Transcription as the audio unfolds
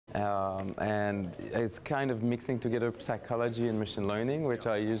And it's kind of mixing together psychology and machine learning, which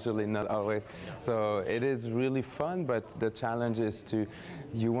are usually not always. So it is really fun, but the challenge is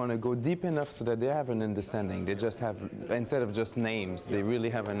you want to go deep enough so that they have an understanding. They just have, instead of just names, they really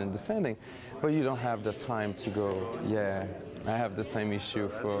have an understanding, but you don't have the time to go, yeah, I have the same issue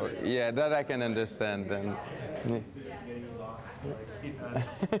for, yeah, that I can understand. And,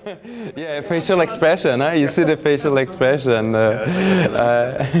 yeah, facial expression, huh? You see the facial expression. I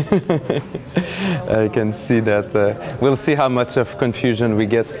can see that. We'll see how much of confusion we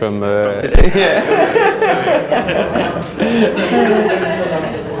get from today.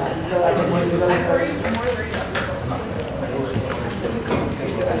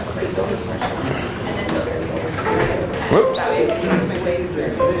 Whoops.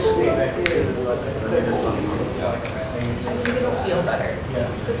 Feel better.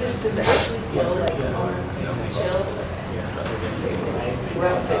 Does it actually feel like more chilled?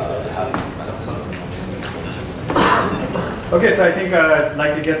 Okay, so I think I'd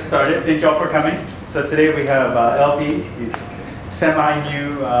like to get started. Thank you all for coming. So today we have LP. He's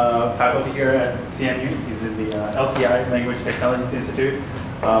semi-new faculty here at CMU. He's in the LTI, Language Technologies Institute.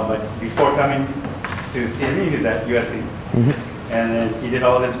 But before coming to CMU, he was at USC. And then he did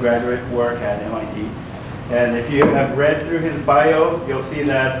all of his graduate work at MIT. And if you have read through his bio, you'll see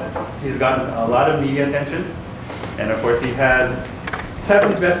that he's gotten a lot of media attention. And of course, he has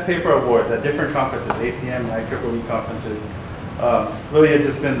 7 Best Paper Awards at different conferences, ACM, IEEE conferences. Really has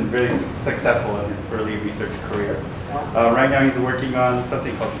just been very successful in his early research career. Right now he's working on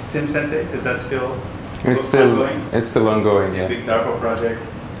something called SimSensei. Is that still ongoing? It's still ongoing, yeah. A big DARPA project.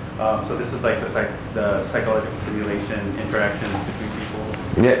 So this is like the psychological simulation, interactions between people.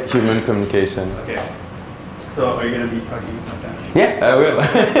 Yeah, human communication. Okay. So are you going to be talking about that? Yeah, I will. A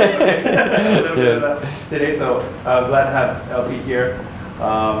little bit of that today. So glad to have LP here.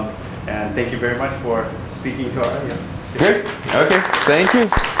 And thank you very much for speaking to our audience. Good. Okay. Thank you.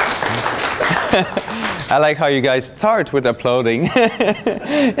 I like how you guys start with applauding.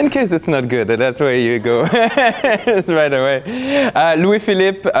 In case it's not good, that's where you go. It's right away.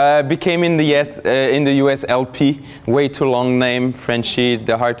 Louis-Philippe became in the US LP. Way too long name, Frenchy,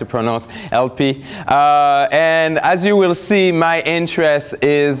 they're hard to pronounce, LP. And as you will see, my interest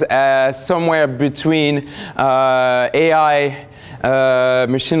is somewhere between AI,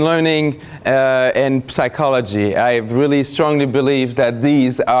 machine learning, and psychology. I really strongly believe that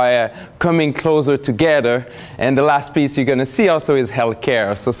these are coming closer together. And the last piece you're going to see also is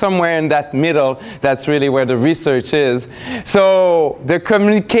healthcare. So somewhere in that middle, that's really where the research is. So the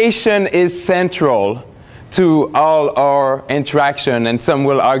communication is central to all our interaction, and some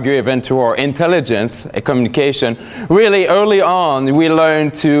will argue even to our intelligence, communication. Really early on, we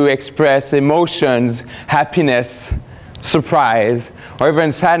learn to express emotions, happiness, surprise, or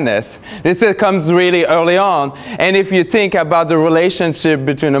even sadness. This comes really early on. And if you think about the relationship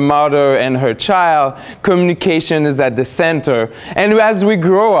between a mother and her child, communication is at the center. And as we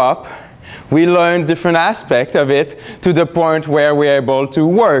grow up, we learn different aspects of it to the point where we're able to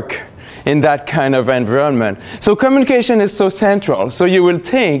work in that kind of environment. So communication is so central. So you will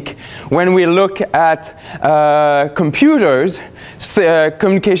think when we look at computers,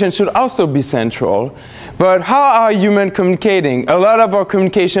 communication should also be central. But how are humans communicating? A lot of our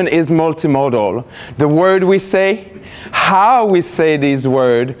communication is multimodal. The word we say, how we say these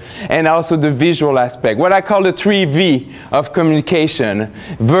words, and also the visual aspect. What I call the 3V of communication: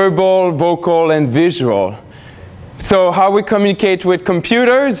 verbal, vocal, and visual. So how we communicate with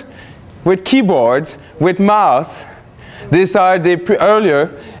computers, with keyboards, with mouse. These are the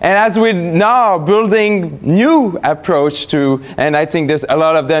earlier. And as we're now building new approach to, and I think there's a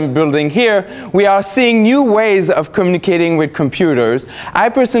lot of them building here, we are seeing new ways of communicating with computers. I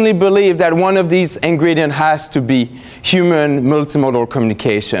personally believe that one of these ingredients has to be human multimodal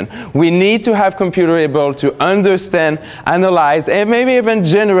communication. We need to have computer able to understand, analyze, and maybe even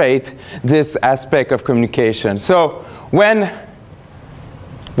generate this aspect of communication. So when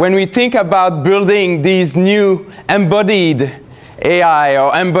we think about building these new embodied AI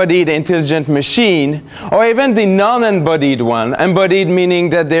or embodied intelligent machine, or even the non-embodied one, embodied meaning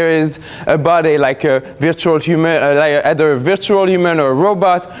that there is a body like a virtual human, like either a virtual human or a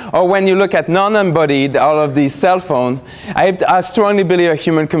robot, or when you look at non-embodied, all of these cell phones, I strongly believe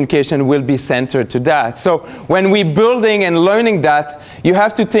human communication will be centered to that. So when we're building and learning that, you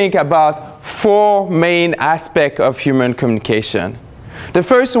have to think about 4 main aspects of human communication. The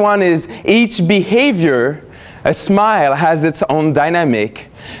first one is each behavior A smile has its own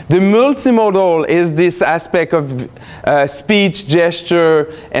dynamic. The multimodal is this aspect of speech,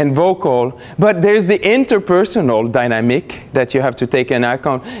 gesture, and vocal, but there's the interpersonal dynamic that you have to take into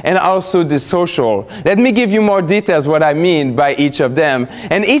account, and also the social. Let me give you more details what I mean by each of them.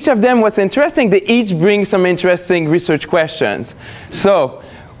 And each of them, what's interesting, they each bring some interesting research questions. So,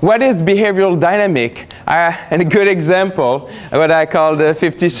 what is behavioral dynamic? And a good example, what I call the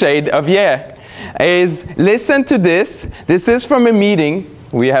 50 Shades of Yeah, is listen to this. This is from a meeting.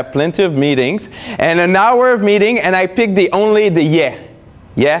 We have plenty of meetings. And an hour of meeting, and I picked only the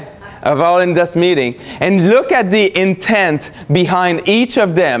yeah, of all in this meeting. And look at the intent behind each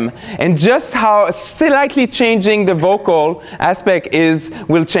of them, and just how slightly changing the vocal aspect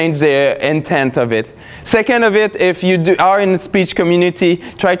will change the intent of it. Second of it, if you are in the speech community,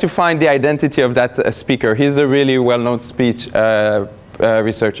 try to find the identity of that speaker. He's a really well-known speech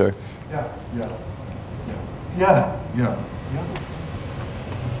researcher.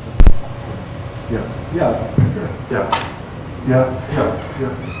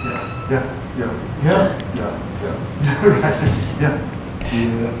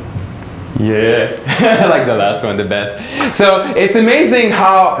 Yeah, I like the last one the best. So it's amazing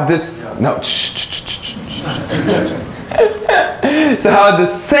how this, no, so how the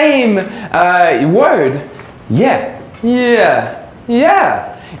same word, yeah,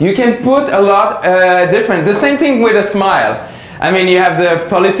 you can put a lot different. The same thing with a smile. I mean, you have the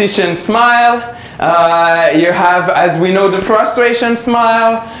politician smile. You have, as we know, the frustration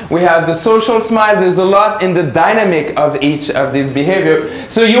smile. We have the social smile. There's a lot in the dynamic of each of these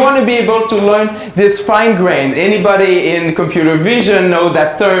behaviors. So you want to be able to learn this fine-grained. Anybody in computer vision know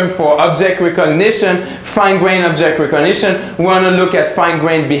that term for object recognition, fine-grained object recognition. We want to look at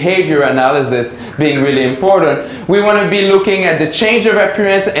fine-grained behavior analysis being really important. We want to be looking at the change of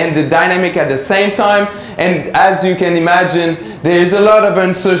appearance and the dynamic at the same time. And as you can imagine, there is a lot of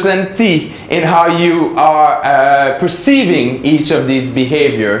uncertainty in how you are perceiving each of these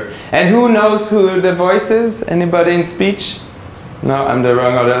behavior. And who knows who the voice is? Anybody in speech? No, I'm the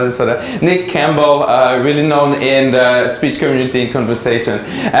wrong order. So Nick Campbell, really known in the speech community in conversation.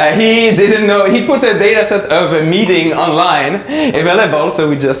 He didn't know, he put a data set of a meeting online available, so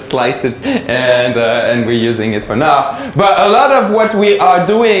we just sliced it and we're using it for now. But a lot of what we are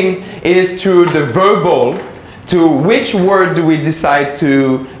doing is through the verbal, to which word do we decide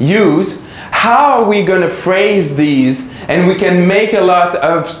to use, how are we going to phrase these, and we can make a lot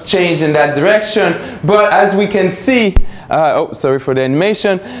of change in that direction. But as we can see, oh, sorry for the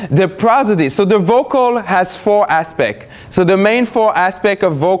animation, the prosody. So the vocal has 4 aspects. So the main 4 aspects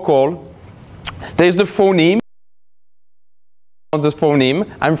of vocal, there's the phoneme. The phoneme.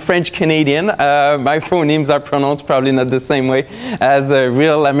 I'm French Canadian. My phonemes are pronounced probably not the same way as a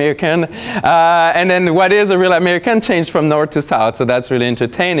real American. And then what is a real American changed from north to south, so that's really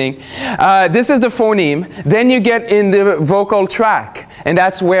entertaining. This is the phoneme. Then you get in the vocal tract, and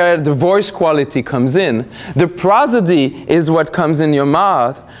that's where the voice quality comes in. The prosody is what comes in your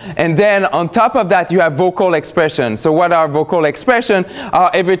mouth. And then on top of that, you have vocal expression. So what are vocal expression? Are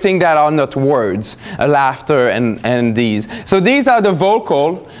everything that are not words, laughter and these. So these are the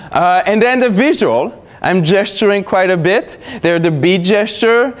vocal. And then the visual. I'm gesturing quite a bit. There's the beat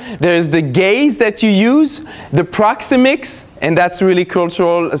gesture. There's the gaze that you use. The proxemics. And that's really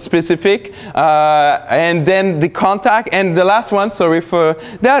cultural specific. And then the contact. And the last one, sorry for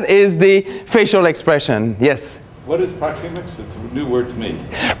that, is the facial expression. Yes? What is proxemics? It's a new word to me.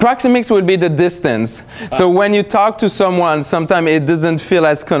 Proxemics would be the distance. So when you talk to someone, sometimes it doesn't feel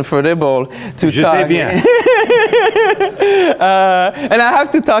as comfortable to Je talk. sais bien. And I have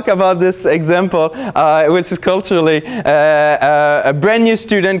to talk about this example, which is culturally. A brand new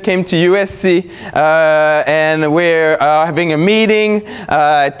student came to USC, and we're having a meeting.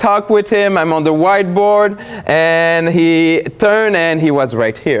 I talk with him. I'm on the whiteboard, and he turned, and he was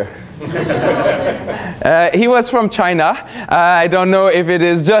right here. He was from China. I don't know if it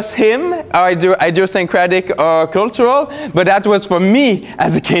is just him, or idiosyncratic or cultural, but that was for me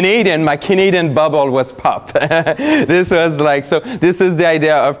as a Canadian. My Canadian bubble was popped. This was like, so this is the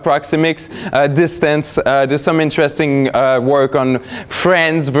idea of proxemics, distance. There's some interesting work on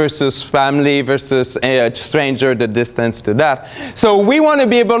friends versus family versus a stranger, the distance to that. So we want to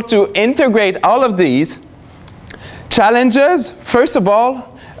be able to integrate all of these challenges. First of all,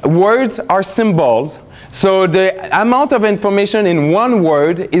 words are symbols. So the amount of information in one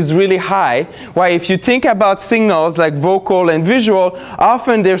word is really high, while if you think about signals like vocal and visual,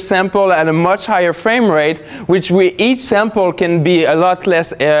 often they're sampled at a much higher frame rate, which each sample can be a lot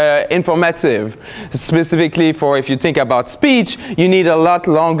less informative. Specifically for if you think about speech, you need a lot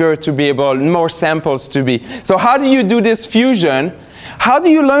longer to be able, more samples to be. So how do you do this fusion? How do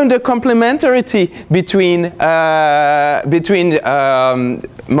you learn the complementarity between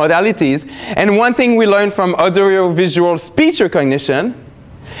modalities? And one thing we learned from audiovisual speech recognition,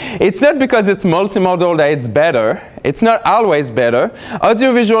 it's not because it's multimodal that it's better. It's not always better.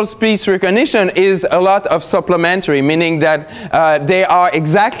 Audiovisual speech recognition is a lot of supplementary, meaning that they are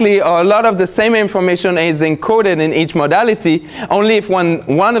exactly, or a lot of the same information is encoded in each modality. Only if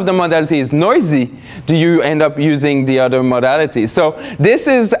one of the modalities is noisy do you end up using the other modality. So this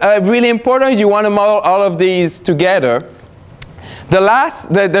is really important. You want to model all of these together.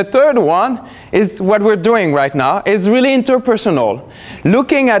 The third one is what we're doing right now, is really interpersonal.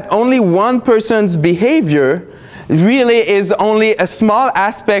 Looking at only one person's behavior really is only a small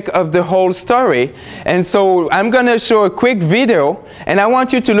aspect of the whole story. And so I'm going to show a quick video, and I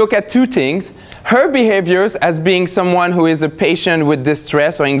want you to look at two things. Her behaviors as being someone who is a patient with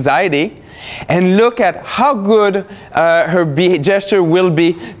distress or anxiety, and look at how good her gesture will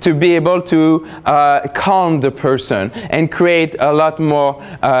be to be able to calm the person and create a lot more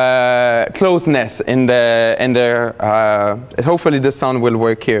closeness in their hopefully the sound will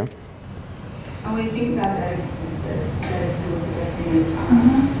work here. And we think that is is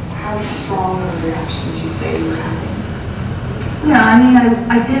how strong a reaction would you say you were having? Yeah, I mean,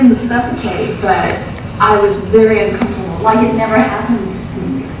 I didn't suffocate, but I was very uncomfortable. Like it never happens to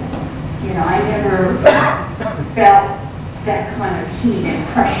me before. You know, I never felt that kind of heat and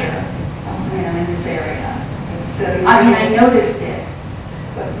pressure, you know, in this area. So I mean, I noticed it.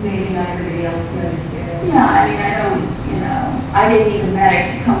 But maybe not everybody else noticed it. Yeah, I mean, I don't, you know, I didn't need a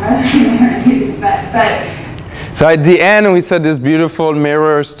medic to come rescue me or anything, but so at the end, we saw this beautiful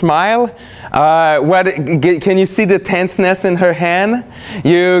mirror smile. Can you see the tenseness in her hand?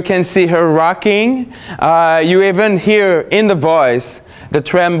 You can see her rocking. You even hear in the voice the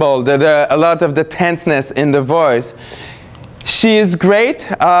tremble, a lot of the tenseness in the voice. She is great.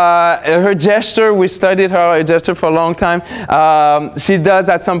 Her gesture, we studied her gesture for a long time. She does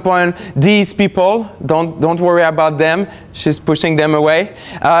at some point, these people, don't worry about them. She's pushing them away.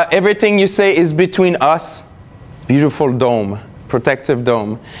 Everything you say is between us. Beautiful dome, protective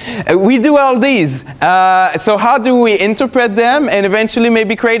dome. We do all these. So how do we interpret them and eventually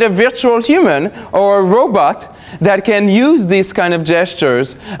maybe create a virtual human or a robot that can use these kind of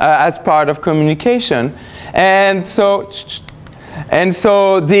gestures as part of communication? And so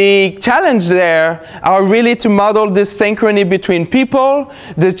the challenge there are really to model this synchrony between people.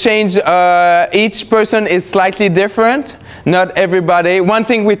 The change, each person is slightly different. Not everybody. One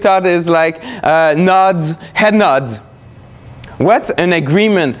thing we thought is like nods, head nods. What's an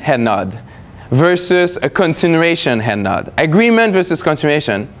agreement head nod versus a continuation head nod? Agreement versus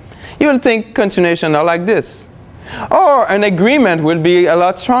continuation. You will think continuation are like this. Or an agreement will be a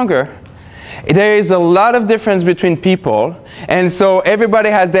lot stronger. There is a lot of difference between people, and so everybody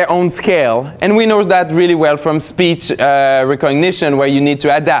has their own scale, and we know that really well from speech recognition where you need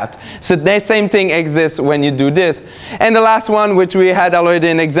to adapt. So the same thing exists when you do this. And the last one, which we had already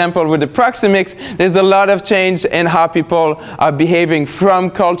an example with the proxemics, there's a lot of change in how people are behaving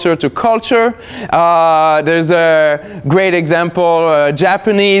from culture to culture. There's a great example,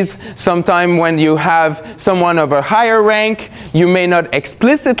 Japanese. Sometime when you have someone of a higher rank, you may not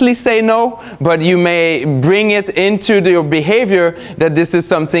explicitly say no, but you may bring it into your behavior that this is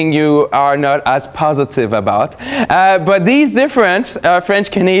something you are not as positive about. But these difference,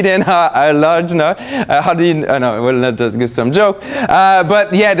 French Canadian are large, no? How do you, no, well, not to give some joke.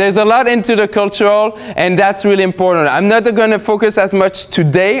 But yeah, there's a lot into the cultural, and that's really important. I'm not going to focus as much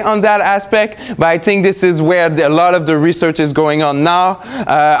today on that aspect, but I think this is where a lot of the research is going on now.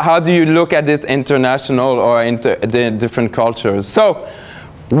 How do you look at it international or into the different cultures? So,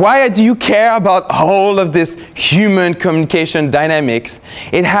 why do you care about all of this human communication dynamics?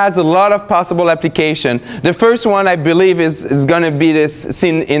 It has a lot of possible application. The first one I believe is going to be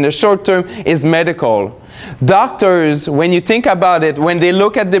seen in the short term is medical. Doctors, when you think about it, when they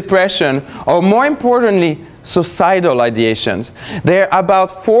look at depression, or more importantly, suicidal ideations, there are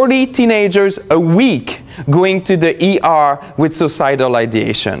about 40 teenagers a week going to the ER with suicidal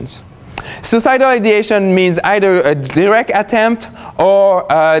ideations. Suicidal ideation means either a direct attempt or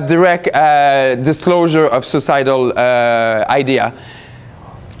a direct disclosure of suicidal idea.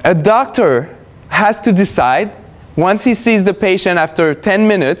 A doctor has to decide, once he sees the patient after 10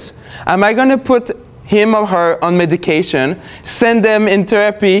 minutes, am I going to put him or her on medication, send them in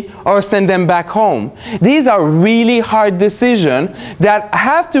therapy, or send them back home. These are really hard decisions that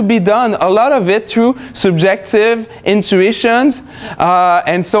have to be done, a lot of it through subjective intuitions.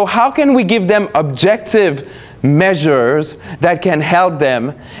 And so how can we give them objective measures that can help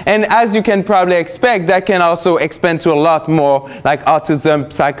them? And as you can probably expect, that can also expand to a lot more, like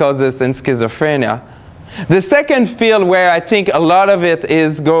autism, psychosis, and schizophrenia. The second field where I think a lot of it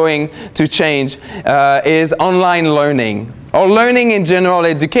is going to change is online learning, or learning in general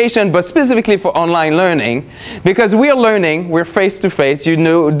education, but specifically for online learning. Because we're learning, we're face-to-face, you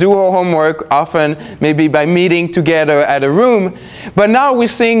know, do our homework often maybe by meeting together at a room, but now we're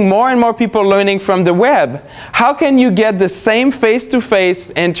seeing more and more people learning from the web. How can you get the same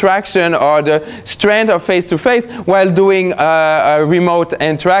face-to-face interaction or the strength of face-to-face while doing a remote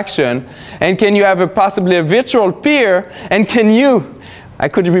interaction? And can you have possibly a virtual peer, and can you, I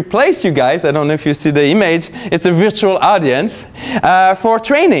could replace you guys, I don't know if you see the image, it's a virtual audience for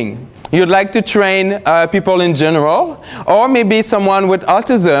training. You'd like to train people in general, or maybe someone with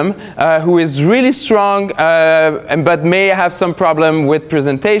autism who is really strong but may have some problem with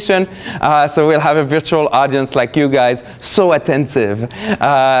presentation, so we'll have a virtual audience like you guys, so attentive.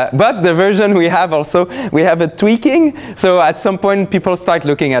 But the version we have also, we have a tweaking, so at some point people start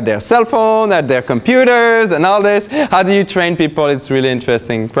looking at their cell phone, at their computers and all this. How do you train people? It's a really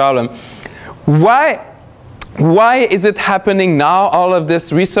interesting problem. Why is it happening now, all of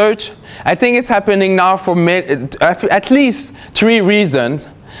this research? I think it's happening now for at least 3 reasons.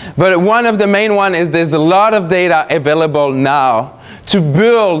 But one of the main ones is there's a lot of data available now to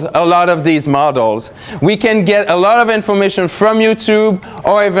build a lot of these models. We can get a lot of information from YouTube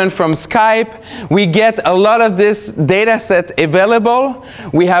or even from Skype. We get a lot of this data set available.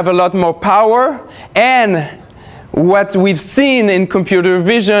 We have a lot more power, and what we've seen in computer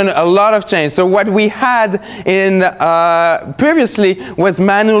vision, a lot of change. So what we had in previously was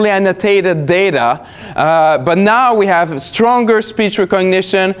manually annotated data, but now we have stronger speech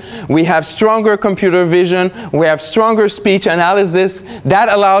recognition, we have stronger computer vision, we have stronger speech analysis. That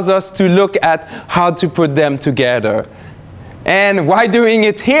allows us to look at how to put them together. And why doing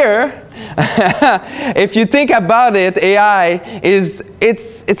it here? If you think about it, AI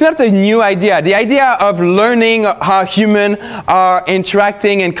it's not a new idea. The idea of learning how humans are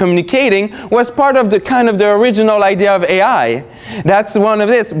interacting and communicating was part of the original idea of AI. That's one of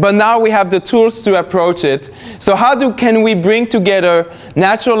it. But now we have the tools to approach it. So how can we bring together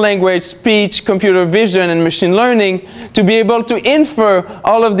natural language, speech, computer vision, and machine learning to be able to infer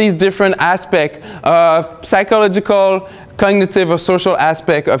all of these different aspects of psychological, cognitive, or social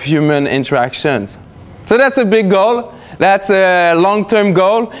aspect of human interactions? So that's a big goal. That's a long-term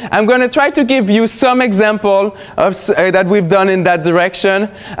goal. I'm going to try to give you some example of that we've done in that direction,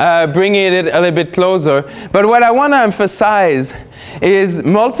 bringing it a little bit closer. But what I want to emphasize is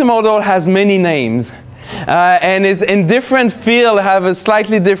multimodal has many names. And is in different fields have a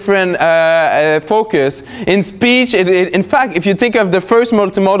slightly different focus. In speech, in fact, if you think of the first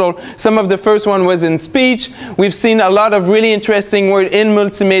multimodal, some of the first one was in speech. We've seen a lot of really interesting work in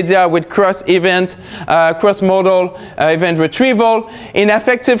multimedia with cross-modal event retrieval. In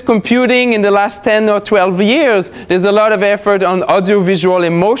affective computing in the last 10 or 12 years, there's a lot of effort on audiovisual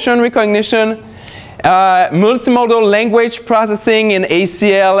emotion recognition. Multimodal language processing in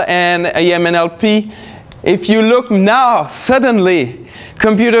ACL and EMNLP. If you look now, suddenly,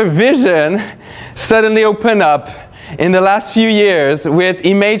 computer vision suddenly opened up in the last few years with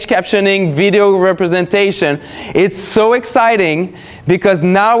image captioning, video representation. It's so exciting because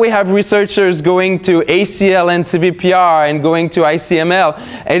now we have researchers going to ACL and CVPR and going to ICML.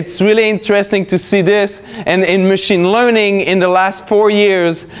 It's really interesting to see this. And in machine learning, in the last 4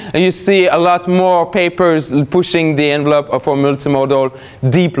 years, you see a lot more papers pushing the envelope for multimodal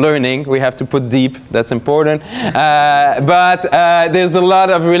deep learning. We have to put deep, that's important. But there's a lot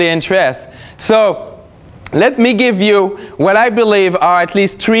of really interest. So let me give you what I believe are at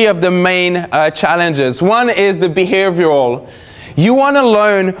least 3 of the main challenges. One is the behavioral. You want to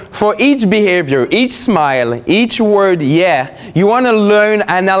learn for each behavior, each smile, each word, yeah, you want to learn,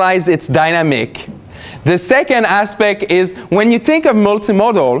 analyze its dynamic. The second aspect is when you think of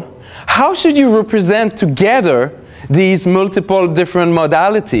multimodal, how should you represent together these multiple different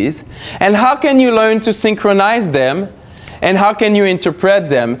modalities? And how can you learn to synchronize them? and how can you interpret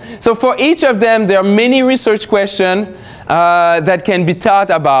them. So for each of them, there are many research questions that can be taught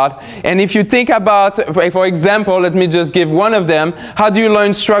about. And if you think about, for example, let me just give one of them, how do you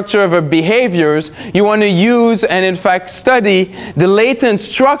learn structure of behaviors? You want to use and in fact study the latent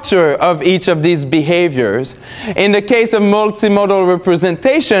structure of each of these behaviors. In the case of multimodal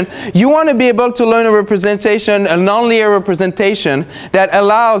representation, you want to be able to learn a representation, a nonlinear representation that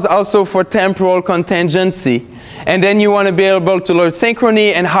allows also for temporal contingency. And then you want to be able to learn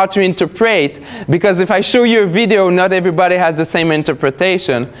synchrony and how to interpret, because if I show you a video, not everybody has the same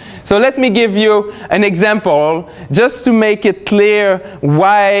interpretation. So let me give you an example just to make it clear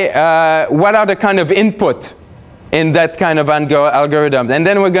why, what are the kind of input in that kind of algorithm. And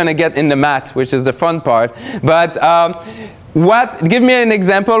then we're going to get in the math, which is the fun part. But give me an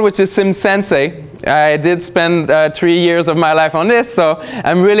example, which is SimSensei. I did spend 3 years of my life on this, so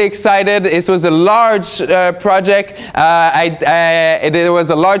I'm really excited. It was a large project. There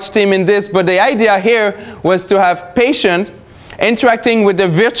was a large team in this, but the idea here was to have patients interacting with a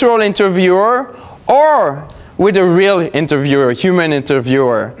virtual interviewer or with a real interviewer, human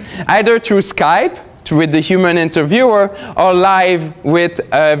interviewer, either through Skype with the human interviewer or live with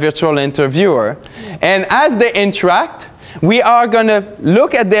a virtual interviewer. And as they interact, we are going to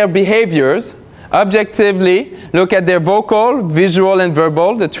look at their behaviors objectively, look at their vocal, visual, and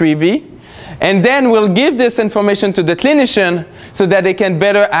verbal, the 3V, and then we'll give this information to the clinician so that they can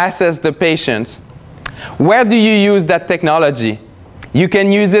better assess the patients. Where do you use that technology? You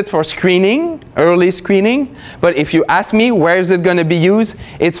can use it for screening, early screening, but if you ask me where is it going to be used,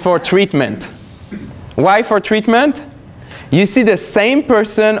 it's for treatment. Why for treatment? You see the same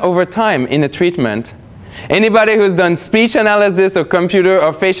person over time in a treatment. Anybody who's done speech analysis or computer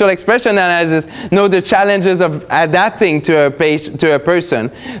or facial expression analysis know the challenges of adapting to a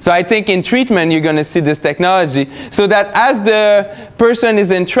person. So I think in treatment you're going to see this technology so that as the person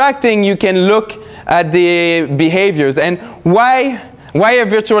is interacting, you can look at the behaviors. And why a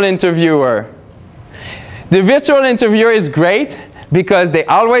virtual interviewer? The virtual interviewer is great because they're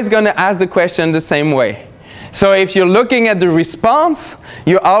always going to ask the question the same way. So if you're looking at the response,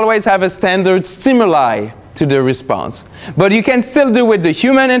 you always have a standard stimuli to the response. But you can still do with the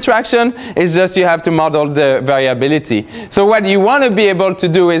human interaction, it's just you have to model the variability. So what you want to be able to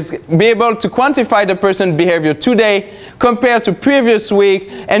do is be able to quantify the person's behavior today compared to previous week,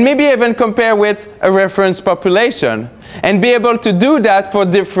 and maybe even compare with a reference population, and be able to do that for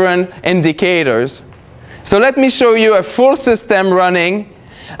different indicators. So let me show you a full system running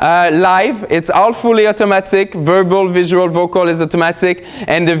live. It's all fully automatic. Verbal, visual, vocal is automatic,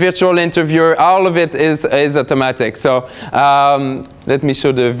 and the virtual interviewer, all of it is automatic. So let me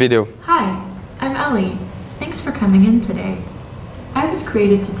show the video. Hi, I'm Ellie. Thanks for coming in today. I was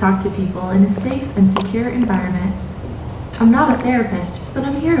created to talk to people in a safe and secure environment. I'm not a therapist, but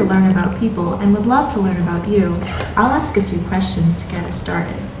I'm here to learn about people and would love to learn about you. I'll ask a few questions to get us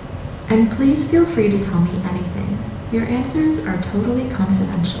started. And please feel free to tell me anything. Your answers are totally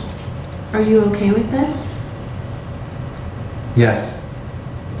confidential. Are you okay with this? Yes.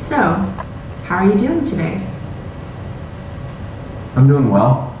 So, how are you doing today? I'm doing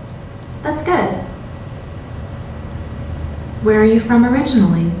well. That's good. Where are you from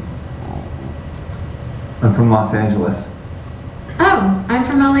originally? I'm from Los Angeles. Oh, I'm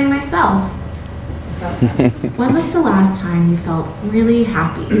from LA myself. When was the last time you felt really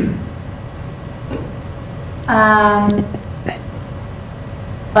happy?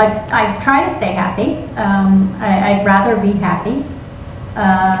 But I try to stay happy. I'd rather be happy.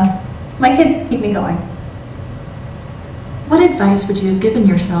 My kids keep me going. What advice would you have given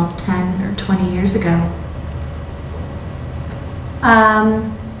yourself 10 or 20 years ago?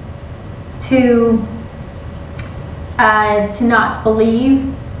 To not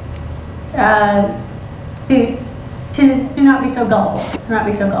believe, to not be so gullible, to not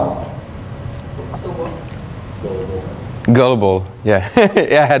be so gullible. Gullible, yeah.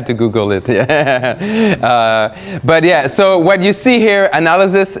 Yeah, I had to Google it. Yeah. But yeah, so what you see here,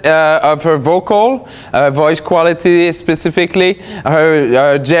 analysis of her vocal, voice quality specifically,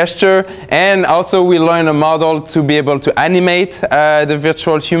 her gesture, and also we learn a model to be able to animate the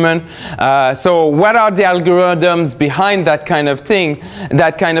virtual human. So what are the algorithms behind that kind of thing,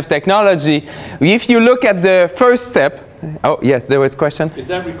 that kind of technology? If you look at the first step, oh, yes, there was a question? Is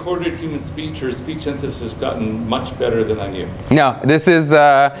that recorded human speech, or speech synthesis has gotten much better than I knew? No, this is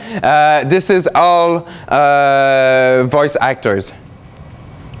all voice actors.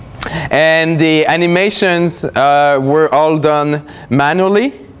 And the animations were all done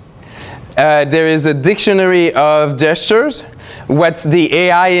manually. There is a dictionary of gestures, what's the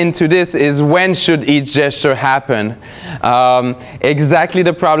AI into this is when should each gesture happen. Exactly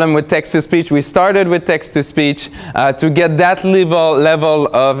the problem with text-to-speech. We started with text-to-speech. To get that level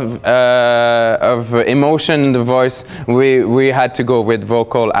of emotion in the voice, we had to go with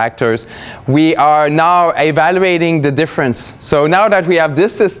vocal actors. We are now evaluating the difference. So now that we have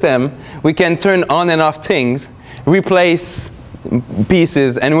this system, we can turn on and off things, replace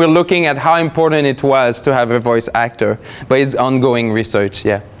pieces, and we're looking at how important it was to have a voice actor. But it's ongoing research,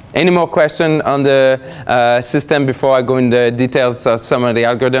 yeah. Any more questions on the system before I go into the details of some of the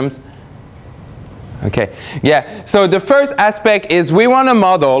algorithms? Okay, yeah. So the first aspect is we want to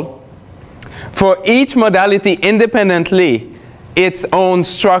model for each modality independently its own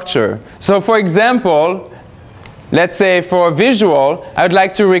structure. So for example, let's say for visual, I would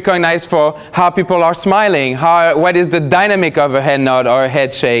like to recognize for how people are smiling, what is the dynamic of a head nod or a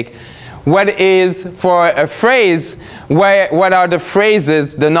head shake. What is for a phrase, what are the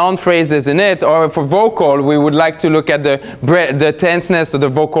phrases, the non-phrases in it, or for vocal, we would like to look at the tenseness or the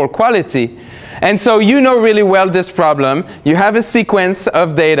vocal quality. And so you know really well this problem. You have a sequence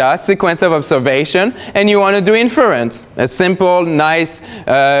of data, sequence of observation, and you want to do inference. A simple, nice,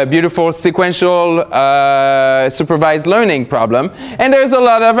 beautiful, sequential, supervised learning problem. And there's a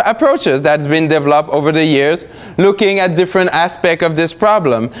lot of approaches that's been developed over the years, looking at different aspects of this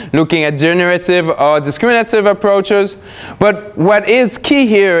problem, looking at generative or discriminative approaches. But what is key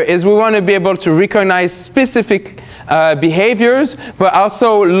here is we want to be able to recognize specific behaviors, but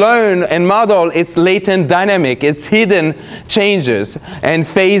also learn and model its latent dynamic, its hidden changes and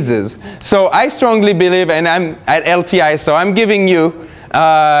phases. So I strongly believe, and I'm at LTI, so I'm giving you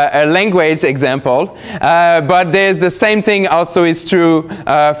a language example, but there's the same thing also is true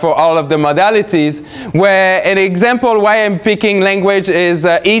for all of the modalities, where an example why I'm picking language is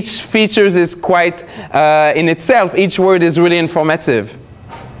each features is quite in itself, each word is really informative.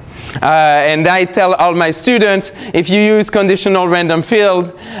 And I tell all my students, if you use conditional random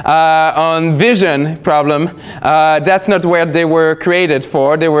field on vision problem, that's not where they were created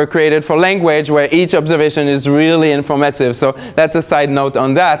for. They were created for language, where each observation is really informative. So that's a side note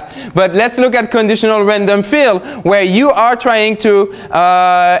on that. But let's look at conditional random field, where you are trying to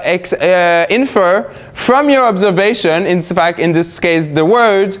infer from your observation, in fact, in this case, the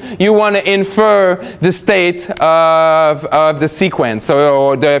words, you want to infer the state of the sequence,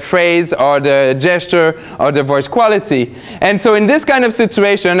 so the phrase or the gesture or the voice quality. And so in this kind of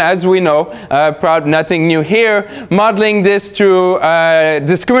situation, as we know, nothing new here, modeling this through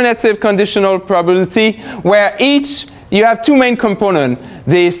discriminative conditional probability, where you have two main components,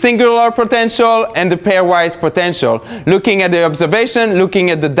 the singular potential and the pairwise potential, looking at the observation,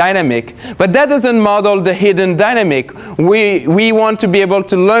 looking at the dynamic. But that doesn't model the hidden dynamic. We want to be able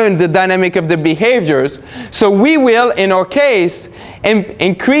to learn the dynamic of the behaviors. So we will, in our case,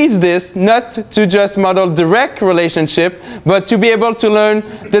 increase this not to just model direct relationship, but to be able to learn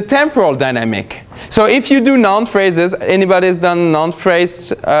the temporal dynamic. So if you do non-phrases, anybody's done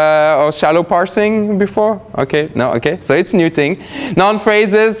non-phrase or shallow parsing before? Okay, no, okay, so it's new thing.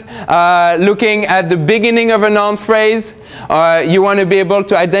 Non-phrases, looking at the beginning of a non-phrase, you want to be able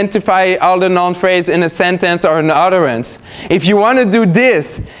to identify all the non-phrase in a sentence or an utterance. If you want to do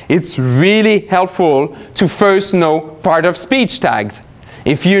this, it's really helpful to first know part of speech tags.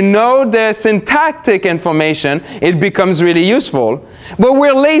 If you know the syntactic information, it becomes really useful. But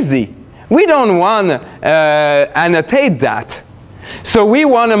we're lazy. We don't want to annotate that. So we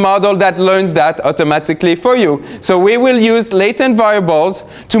want a model that learns that automatically for you. So we will use latent variables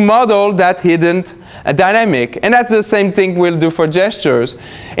to model that hidden dynamic. And that's the same thing we'll do for gestures.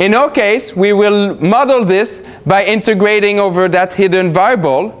 In our case, we will model this by integrating over that hidden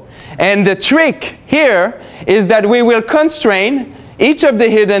variable. And the trick here is that we will constrain each of the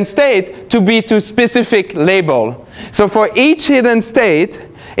hidden state to be to specific label. So for each hidden state,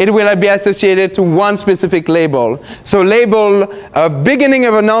 it will be associated to one specific label. So label of beginning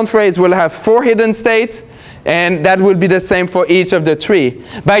of a noun phrase will have 4 hidden states, and that will be the same for each of the 3.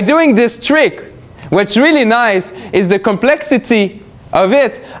 By doing this trick, what's really nice is the complexity of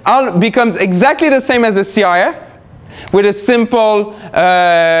it all becomes exactly the same as a CRF with a simple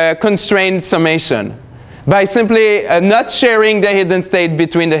constrained summation. By simply not sharing the hidden state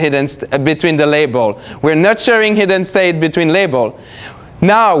between the label. We're not sharing hidden state between label.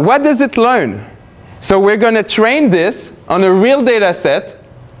 Now, what does it learn? So we're going to train this on a real data set,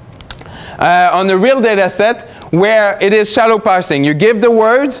 where it is shallow parsing. You give the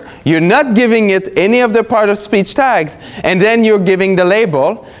words, you're not giving it any of the part of speech tags, and then you're giving the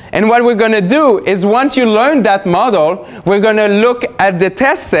label. And what we're going to do is once you learn that model, we're going to look at the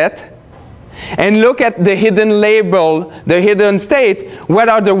test set, and look at the hidden label, the hidden state, what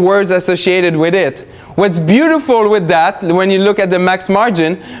are the words associated with it? What's beautiful with that, when you look at the max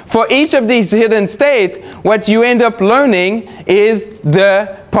margin, for each of these hidden states, what you end up learning is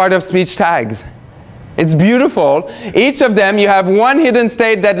the part of speech tags. It's beautiful. Each of them, you have one hidden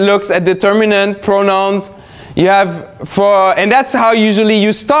state that looks at determinant, pronouns. You have and that's how usually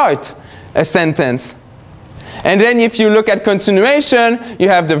you start a sentence. And then if you look at continuation, you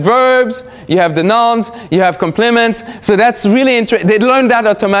have the verbs, you have the nouns, you have complements. So that's really interesting. They learn that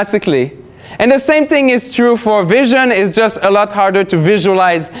automatically. And the same thing is true for vision. It's just a lot harder to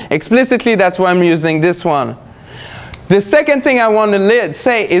visualize explicitly. That's why I'm using this one. The second thing I want to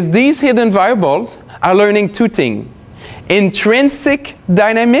say is these hidden variables are learning two things: intrinsic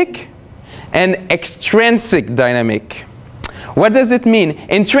dynamic and extrinsic dynamic. What does it mean?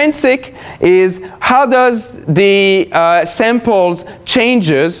 Intrinsic is how does the samples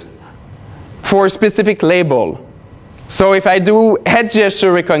changes for a specific label. So if I do head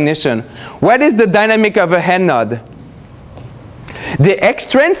gesture recognition, what is the dynamic of a head nod? The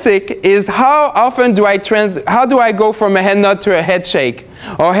extrinsic is how often do I go from a head nod to a head shake,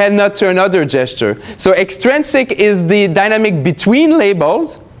 or head nod to another gesture. So extrinsic is the dynamic between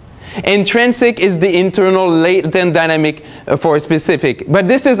labels. Intrinsic is the internal latent dynamic for a specific. But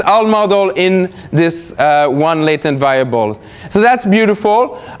this is all modeled in this one latent variable. So that's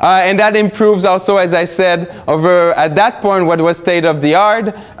beautiful. And that improves also, as I said, over at that point what was state of the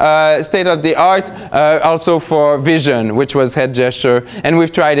art, also for vision, which was head gesture. And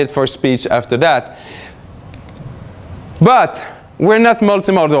we've tried it for speech after that. But we're not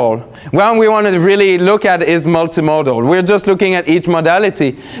multimodal. What we want to really look at is multimodal. We're just looking at each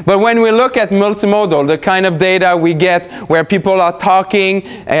modality. But when we look at multimodal, the kind of data we get where people are talking,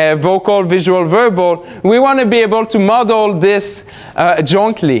 vocal, visual, verbal, we want to be able to model this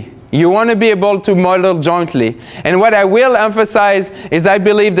jointly. You want to be able to model jointly. And what I will emphasize is I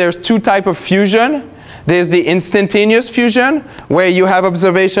believe there's two types of fusion. There's the instantaneous fusion, where you have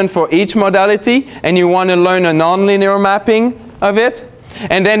observation for each modality, and you want to learn a nonlinear mapping of it.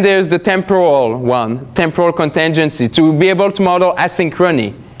 And then there's the temporal one, temporal contingency, to be able to model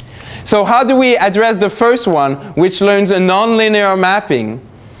asynchrony. So how do we address the first one, which learns a nonlinear mapping?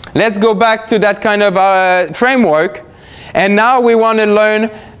 Let's go back to that kind of framework. And now we want to learn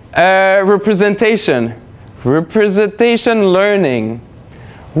representation. Representation learning.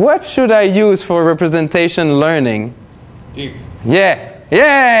 What should I use for representation learning? Deep. Yeah.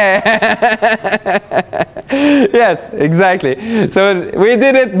 Yeah! Yes, exactly. So we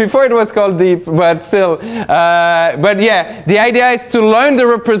did it before it was called deep, but still. But yeah, the idea is to learn the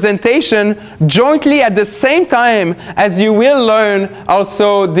representation jointly at the same time as you will learn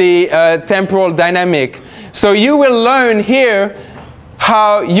also the temporal dynamic. So you will learn here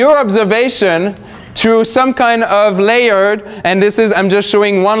how your observation through some kind of layered, and this is, I'm just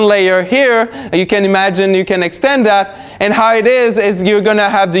showing one layer here, you can imagine you can extend that, and how it is you're going to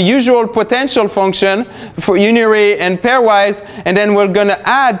have the usual potential function for unary and pairwise, and then we're going to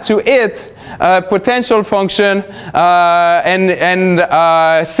add to it a potential function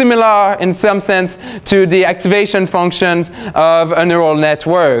similar in some sense to the activation functions of a neural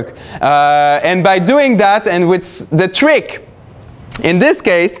network. And by doing that, and with the trick, in this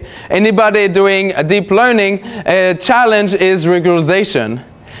case, anybody doing a deep learning challenge is regularization.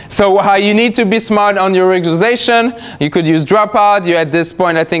 So how you need to be smart on your regularization. You could use dropout. At this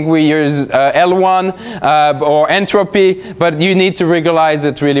point, I think we use L1 or entropy, but you need to regularize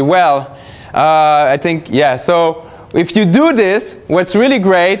it really well. I think, yeah. So if you do this, what's really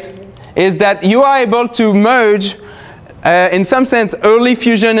great is that you are able to merge, in some sense, early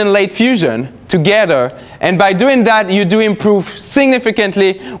fusion and late fusion together. And by doing that, you do improve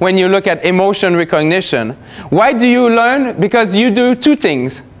significantly when you look at emotion recognition. Why do you learn? Because you do two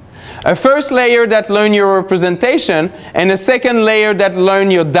things. A first layer that learns your representation, and a second layer that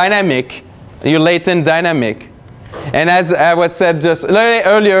learns your dynamic, your latent dynamic. And as I was said just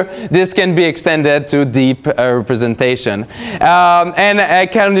earlier, this can be extended to deep representation.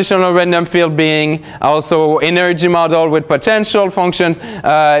 And conditional random field being also energy model with potential functions,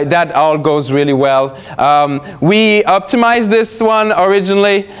 that all goes really well. We optimized this one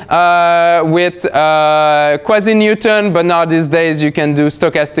originally with quasi-Newton, but now these days you can do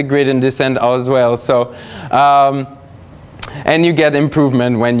stochastic gradient descent as well. So. And you get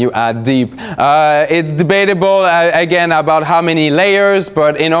improvement when you add deep. It's debatable, again, about how many layers,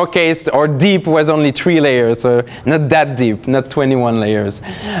 but in our case, our deep was only 3 layers, so not that deep, not 21 layers.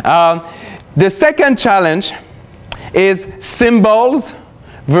 The second challenge is symbols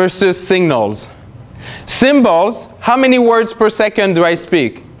versus signals. Symbols, how many words per second do I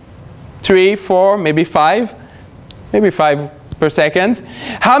speak? 3, 4, maybe 5 per second.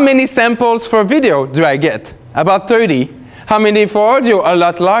 How many samples for video do I get? About 30. How many for audio? A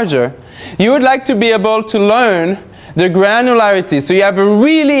lot larger. You would like to be able to learn the granularity. So you have a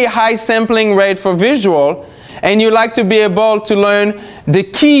really high sampling rate for visual, and you like to be able to learn the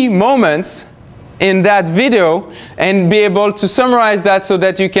key moments in that video and be able to summarize that so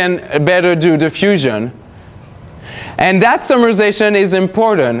that you can better do the fusion. And that summarization is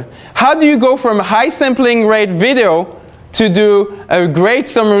important. How do you go from high sampling rate video to do a great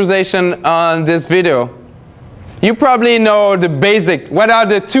summarization on this video? You probably know the basic. What are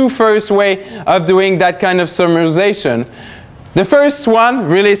the two first ways of doing that kind of summarization? The first one,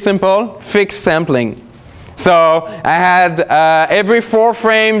 really simple, fixed sampling. So I had every 4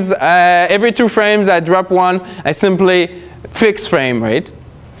 frames, every 2 frames I drop one, I simply fix frame rate.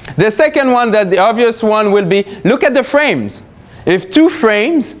 The second one, that the obvious one will be, look at the frames. If 2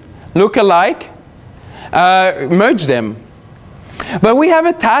 frames look alike, merge them. But we have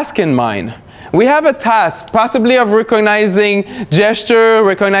a task in mind. We have a task, possibly of recognizing gesture,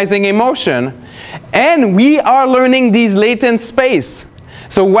 recognizing emotion, and we are learning these latent space.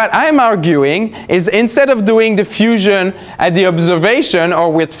 So what I'm arguing is, instead of doing the fusion at the observation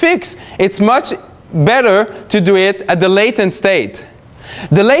or with fix, it's much better to do it at the latent state.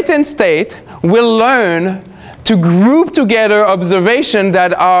 The latent state will learn to group together observations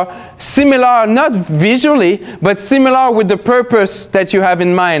that are similar, not visually, but similar with the purpose that you have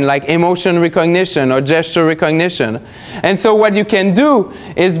in mind, like emotion recognition or gesture recognition. And so what you can do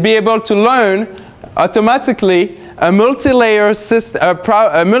is be able to learn automatically a multi-layer system,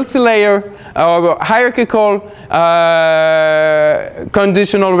 a multi-layer hierarchical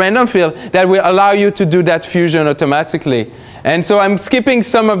conditional random field that will allow you to do that fusion automatically. And so I'm skipping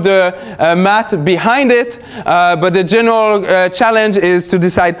some of the math behind it, but the general challenge is to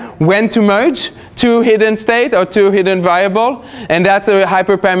decide when to merge 2 hidden state or 2 hidden variable, and that's a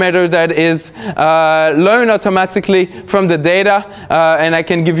hyperparameter that is learned automatically from the data, and I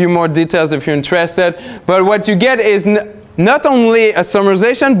can give you more details if you're interested. But what you get is not only a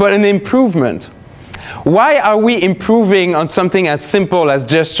summarization, but an improvement. Why are we improving on something as simple as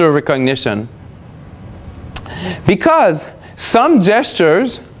gesture recognition? Because some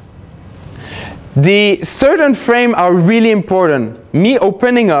gestures, the certain frame are really important. Me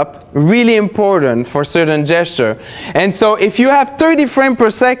opening up, really important for certain gesture. And so if you have 30 frames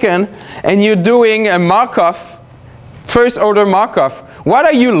per second and you're doing a Markov, first order Markov, what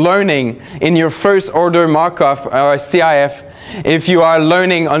are you learning in your first order Markov or CIF if you are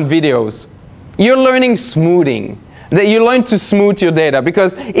learning on videos? You're learning smoothing. That you learn to smooth your data,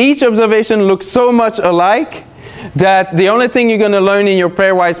 because each observation looks so much alike that the only thing you're going to learn in your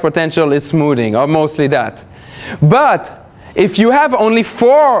pairwise potential is smoothing, or mostly that. But if you have only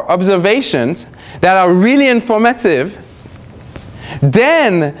 4 observations that are really informative,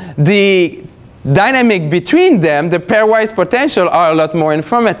 then the dynamic between them, the pairwise potential, are a lot more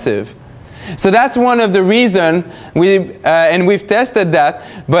informative. So that's one of the reasons and we've tested that,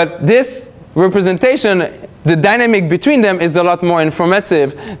 but this representation, the dynamic between them is a lot more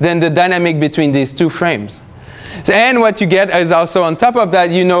informative than the dynamic between these 2 frames. So, and what you get is also, on top of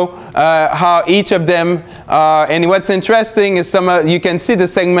that, you know how each of them are, and what's interesting is you can see the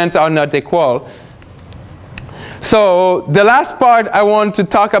segments are not equal. So the last part I want to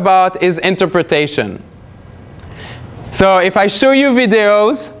talk about is interpretation. So if I show you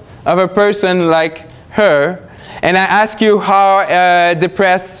videos of a person like her, and I ask you how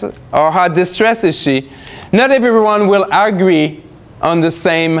depressed or how distressed is she, not everyone will agree on the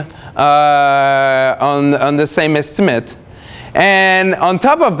same on the same estimate. And on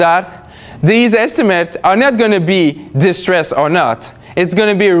top of that, these estimates are not going to be distress or not. It's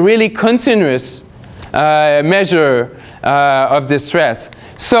going to be a really continuous measure of distress.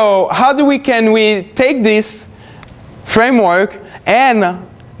 So how can we take this framework and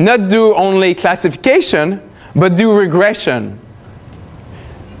not do only classification, but do regression?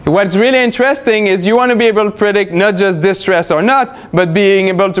 What's really interesting is you want to be able to predict not just distress or not, but being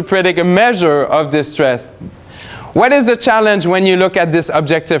able to predict a measure of distress. What is the challenge when you look at this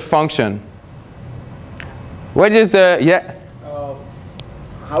objective function? What is the,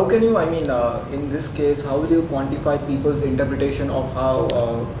 how can you, in this case, how will you quantify people's interpretation of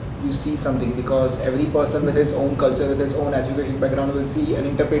how you see something? Because every person with his own culture, with his own education background will see and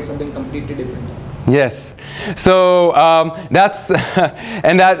interpret something completely different. Yes. So that's,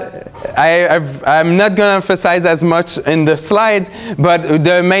 and that I'm not going to emphasize as much in the slide, but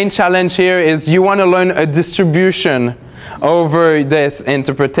the main challenge here is you want to learn a distribution over this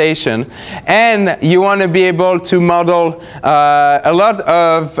interpretation. And you want to be able to model a lot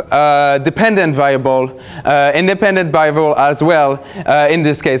of dependent variable, independent variable as well in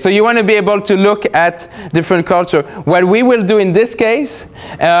this case. So you want to be able to look at different culture. What we will do in this case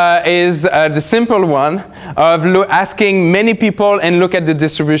is the simple one of asking many people and look at the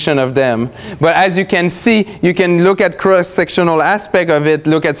distribution of them. But as you can see, you can look at cross-sectional aspect of it,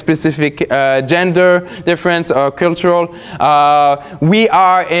 look at specific gender difference or cultural.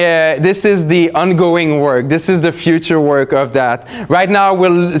 This is the ongoing work. This is the future work of that. Right now,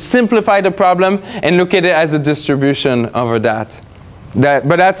 we'll simplify the problem and look at it as a distribution over that.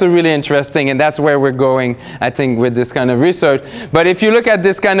 But that's a really interesting, and that's where we're going, I think, with this kind of research. But if you look at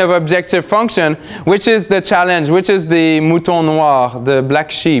this kind of objective function, which is the challenge, which is the mouton noir, the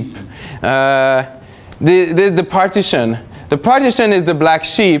black sheep, the partition. The partition is the black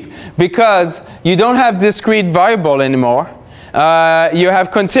sheep because you don't have discrete variable anymore. You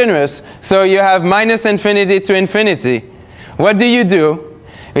have continuous, so you have minus infinity to infinity. What do?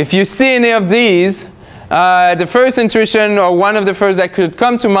 If you see any of these, the first intuition, or one of the first that could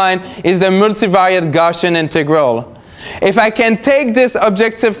come to mind, is the multivariate Gaussian integral. If I can take this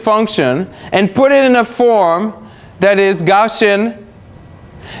objective function and put it in a form that is Gaussian,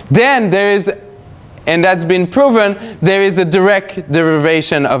 then there is, and that's been proven, there is a direct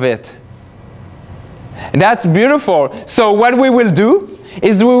derivation of it. And that's beautiful. So what we will do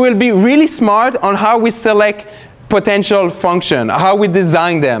is we will be really smart on how we select potential function, how we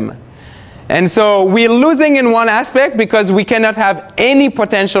design them. And so we're losing in one aspect because we cannot have any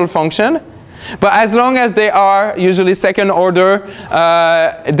potential function. But as long as they are usually second order,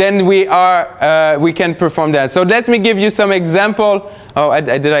 then we can perform that. So let me give you some example. Oh,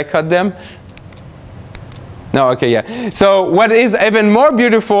 did I cut them? No, okay, yeah. So what is even more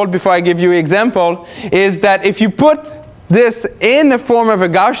beautiful, before I give you an example, is that if you put this in the form of a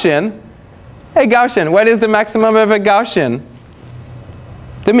Gaussian, hey Gaussian, what is the maximum of a Gaussian?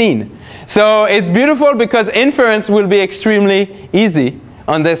 The mean. So it's beautiful because inference will be extremely easy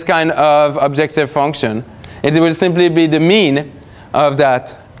on this kind of objective function. It will simply be the mean of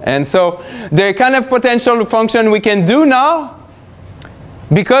that. And so the kind of potential function we can do now,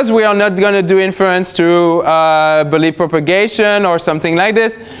 because we are not going to do inference through belief propagation or something like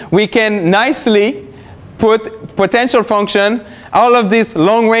this, we can nicely put potential function, all of this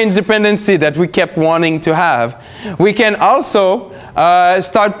long-range dependency that we kept wanting to have. We can also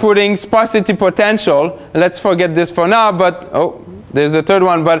start putting sparsity potential. Let's forget this for now, but oh, there's a third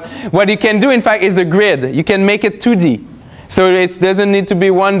one. But what you can do, in fact, is a grid. You can make it 2D. So it doesn't need to be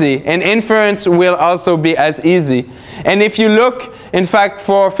 1D. And inference will also be as easy. And if you look, in fact,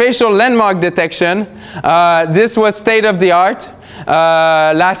 for facial landmark detection, this was state of the art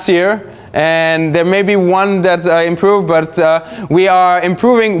last year. And there may be one that's improved, but we are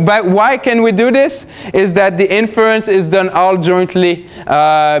improving. But why can we do this? Is that the inference is done all jointly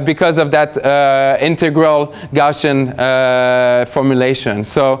because of that integral Gaussian formulation.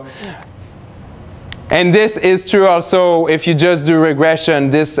 So, and this is true also if you just do regression.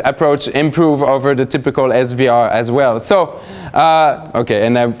 This approach improves over the typical SVR as well. So, okay,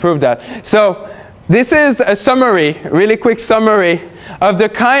 and I proved that. So, this is a summary, really quick summary of the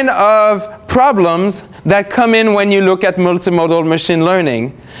kind of problems that come in when you look at multimodal machine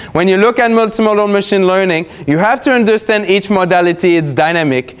learning. When you look at multimodal machine learning, you have to understand each modality, its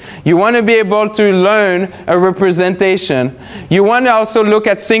dynamic. You want to be able to learn a representation. You want to also look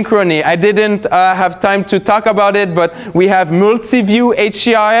at synchrony. I didn't have time to talk about it, but we have multi-view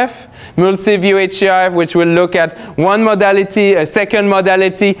HCRF. Multi-view HCRF, which will look at one modality, a second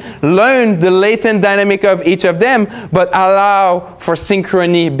modality, learn the latent dynamic of each of them, but allow for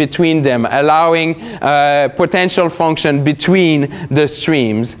synchrony between them, allowing potential function between the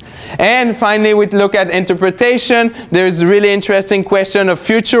streams. And finally, we look at interpretation. There's a really interesting question of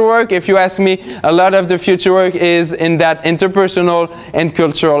future work. If you ask me, a lot of the future work is in that interpersonal and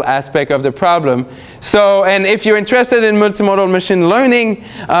cultural aspect of the problem. So, and if you're interested in multimodal machine learning,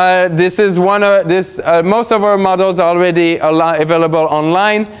 this is one of this. Most of our models are already available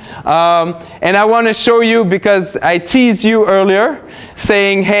online, and I want to show you because I teased you earlier,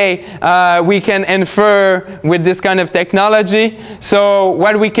 saying, "Hey, we can infer with this kind of technology." So,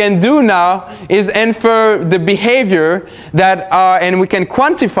 what we can do now is infer the behavior that are, and we can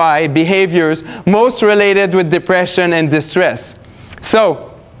quantify behaviors most related with depression and distress. So,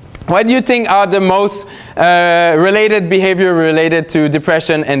 what do you think are the most related behavior related to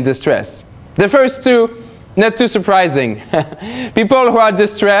depression and distress? The first two, not too surprising. People who are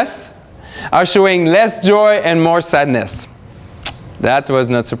distressed are showing less joy and more sadness. That was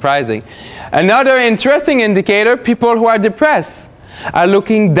not surprising. Another interesting indicator, people who are depressed are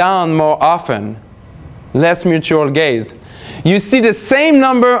looking down more often. Less mutual gaze. You see the same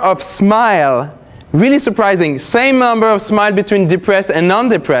number of smile, really surprising, same number of smile between depressed and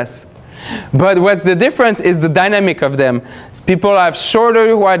non-depressed. But what's the difference is the dynamic of them. People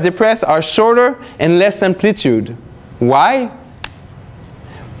who are depressed are shorter and less amplitude. Why?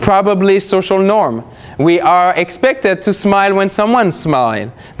 Probably social norm. We are expected to smile when someone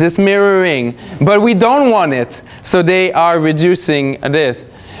smiles, this mirroring, but we don't want it, so they are reducing this.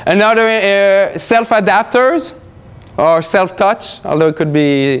 Another self-adapters, or self-touch, although it could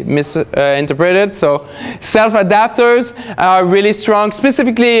be misinterpreted. So self-adapters are really strong.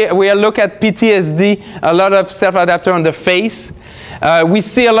 Specifically, we look at PTSD, a lot of self-adapter on the face. We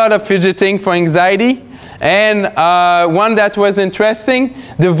see a lot of fidgeting for anxiety. And one that was interesting,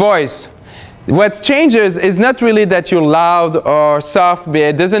 the voice. What changes is not really that you're loud or soft, but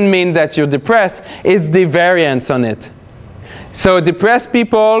it doesn't mean that you're depressed. It's the variance on it. So depressed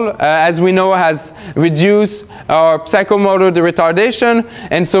people, as we know, has reduced our psychomotor retardation,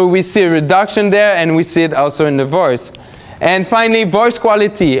 and so we see a reduction there, and we see it also in the voice. And finally, voice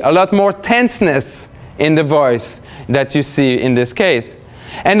quality, a lot more tenseness in the voice that you see in this case.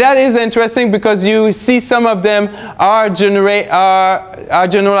 And that is interesting because you see some of them are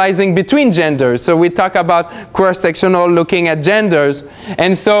generalizing between genders. So we talk about cross-sectional looking at genders.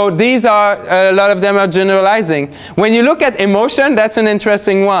 And so these are, a lot of them are generalizing. When you look at emotion, that's an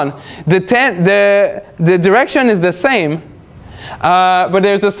interesting one. The direction is the same, but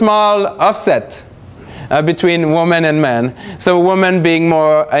there's a small offset between women and men. So women being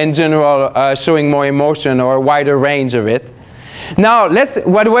more, in general, showing more emotion or a wider range of it. Now,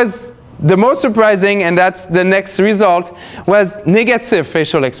 what was the most surprising, and that's the next result, was negative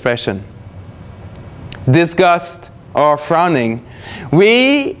facial expression. Disgust or frowning.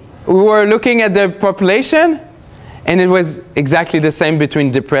 We were looking at the population, and it was exactly the same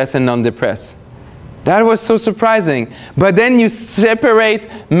between depressed and non-depressed. That was so surprising. But then you separate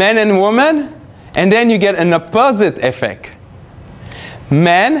men and women, and then you get an opposite effect.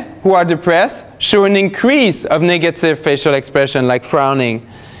 Men who are depressed show an increase of negative facial expression, like frowning.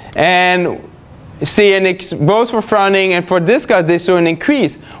 And see, both for frowning and for disgust, they show an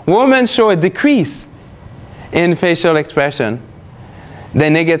increase. Women show a decrease in facial expression, the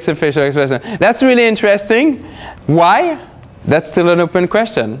negative facial expression. That's really interesting. Why? That's still an open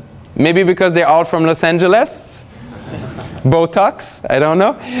question. Maybe because they're all from Los Angeles? Botox, I don't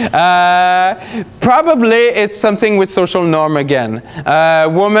know. Probably it's something with social norm again.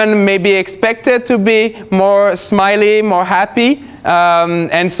 Women may be expected to be more smiley, more happy,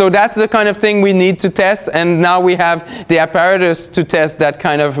 and so that's the kind of thing we need to test, and now we have the apparatus to test that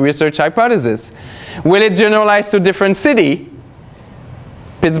kind of research hypothesis. Will it generalize to different city?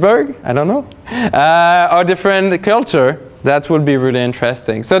 Pittsburgh? I don't know. Or different culture? That would be really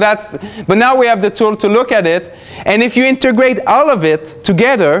interesting. So but now we have the tool to look at it, and if you integrate all of it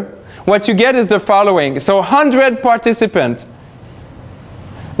together, what you get is the following. So 100 participants.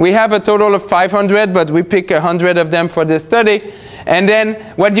 We have a total of 500, but we pick 100 of them for this study. And then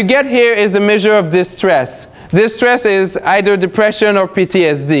what you get here is a measure of distress. Distress is either depression or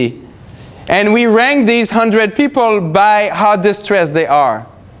PTSD. And we rank these 100 people by how distressed they are.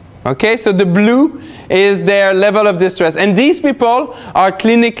 Okay, so the blue is their level of distress. And these people are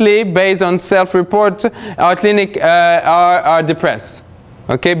clinically, based on self-report, are depressed.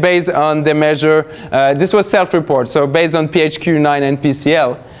 Okay, based on the measure, this was self-report, so based on PHQ-9 and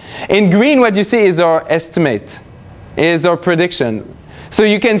PCL. In green, what you see is our estimate, is our prediction. So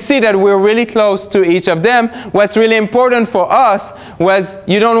you can see that we're really close to each of them. What's really important for us was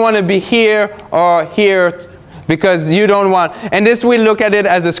you don't want to be here or here, because you don't want, and this we look at it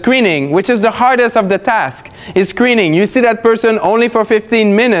as a screening, which is the hardest of the task, is screening. You see that person only for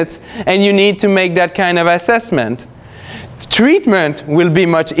 15 minutes, and you need to make that kind of assessment. Treatment will be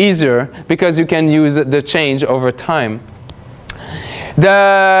much easier, because you can use the change over time.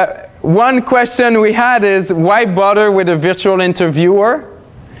 The one question we had is, why bother with a virtual interviewer?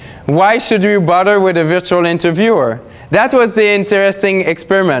 Why should you bother with a virtual interviewer? That was the interesting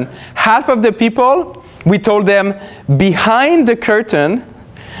experiment. Half of the people, we told them, behind the curtain,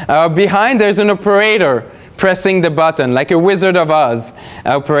 there's an operator pressing the button, like a Wizard of Oz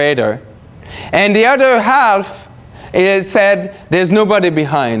operator. And the other half, it said, there's nobody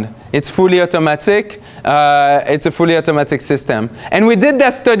behind. It's fully automatic. It's a fully automatic system. And we did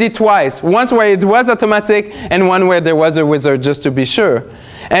that study twice. Once where it was automatic, and one where there was a wizard, just to be sure.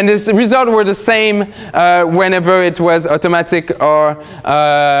 And the results were the same whenever it was automatic or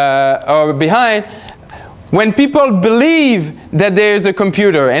behind. when people believe that there's a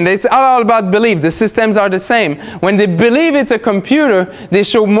computer, and it's all about belief, the systems are the same. When they believe it's a computer, they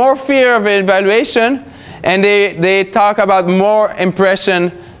show more fear of evaluation, and they talk about more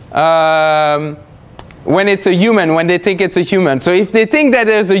impression when it's a human, when they think it's a human. So if they think that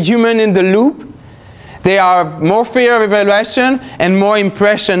there's a human in the loop, they are more fear of evaluation and more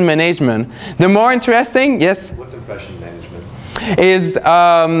impression management. The more interesting, yes? What's impression management? Is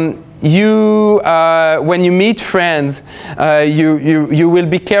when you meet friends, you will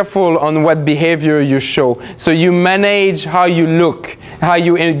be careful on what behavior you show. So you manage how you look, how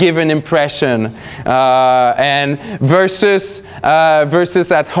you give an impression, and versus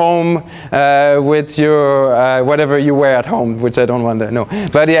at home with your whatever you wear at home, which I don't want to know.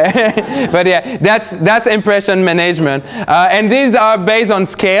 But yeah, but yeah, that's impression management, and these are based on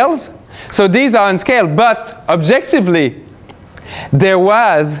scales. So these are on scale, but objectively, there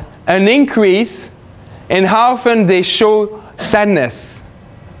was an increase in how often they show sadness.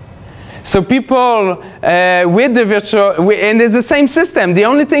 So people with the virtual, and it's the same system. The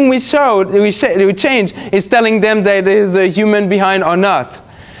only thing we change is telling them that there is a human behind or not.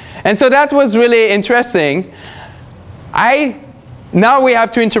 And so that was really interesting. Now we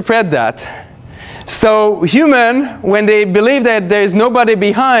have to interpret that. So human, when they believe that there is nobody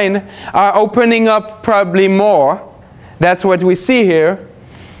behind, are opening up probably more. That's what we see here.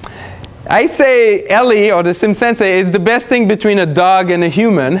 I say Ellie, or the Sim-sensei, is the best thing between a dog and a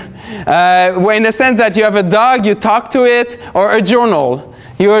human. In the sense that you have a dog, you talk to it, or a journal.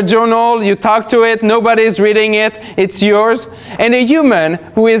 You're a journal, you talk to it, nobody's reading it, it's yours. And a human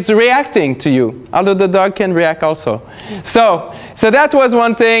who is reacting to you, although the dog can react also. So that was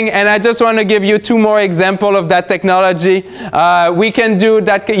one thing, and I just want to give you two more examples of that technology. We can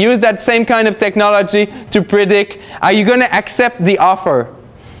use that same kind of technology to predict, are you going to accept the offer?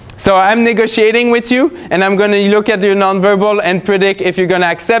 So I'm negotiating with you, and I'm going to look at your nonverbal and predict if you're going to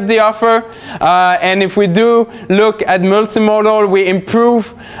accept the offer. And if we do look at multimodal, we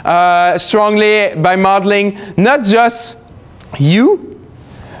improve strongly by modeling not just you,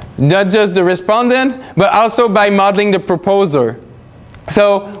 not just the respondent, but also by modeling the proposer.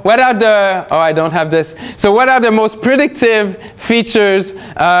 So what are the, oh, I don't have this. So what are the most predictive features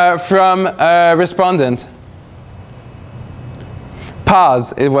from a respondent?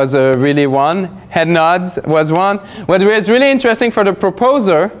 Pause, it was really one. Head nods was one. What was really interesting for the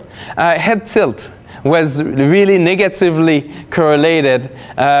proposer, head tilt was really negatively correlated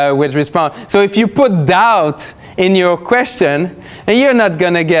with response. So if you put doubt in your question, you're not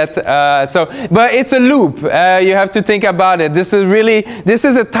going to get, but it's a loop. You have to think about it. This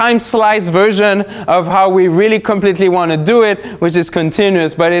is a time slice version of how we really completely want to do it, which is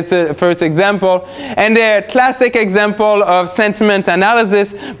continuous, but it's a first example. And a classic example of sentiment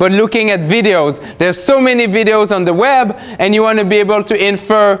analysis, but looking at videos. There's so many videos on the web, and you want to be able to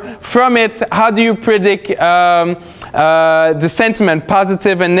infer from it, how do you predict the sentiment,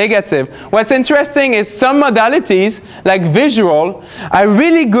 positive and negative. What's interesting is some modalities, like visual, are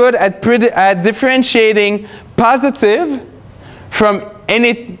really good at differentiating positive from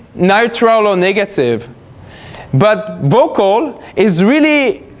any neutral or negative. But vocal is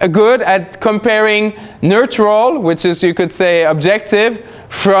really good at comparing neutral, which is, you could say, objective,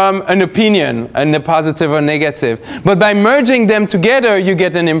 from an opinion, and a positive or negative. But by merging them together, you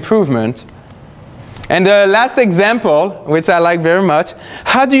get an improvement. And the last example, which I like very much,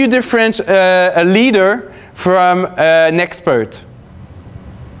 how do you differentiate a leader from an expert?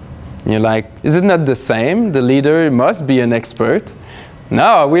 And you're like, is it not the same? The leader must be an expert.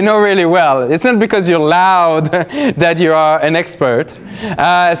 No, we know really well. It's not because you're loud that you are an expert.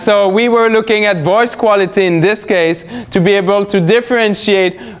 So we were looking at voice quality in this case to be able to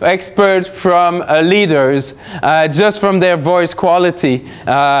differentiate experts from leaders just from their voice quality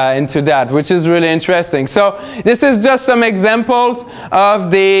into that, which is really interesting. So this is just some examples of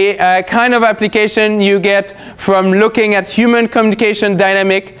the kind of application you get from looking at human communication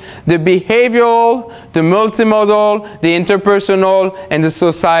dynamic, the behavioral, the multimodal, the interpersonal, and the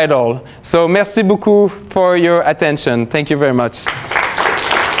societal. So merci beaucoup for your attention. Thank you very much.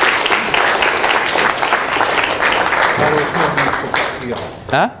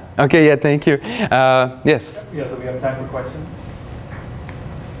 Huh? Okay, yeah, thank you. Yes? Yeah, so we have time for questions.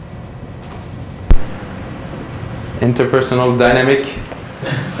 Interpersonal dynamic.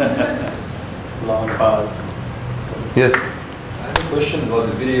 Long pause. Yes? I have a question about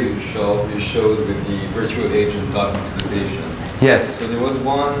the video you showed with the virtual agent talking to the patient. Yes. So there was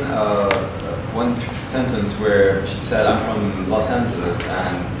one sentence where she said, I'm from Los Angeles,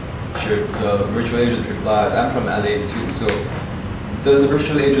 and the virtual agent replied, I'm from LA too. So Does the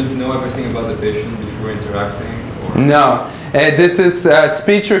virtual agent know everything about the patient before interacting? Or? No. This is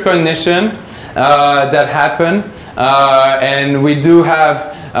speech recognition that happen. And we do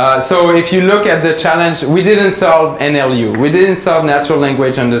have, so if you look at the challenge, we didn't solve NLU. We didn't solve natural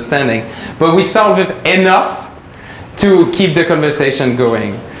language understanding. But we solved it enough to keep the conversation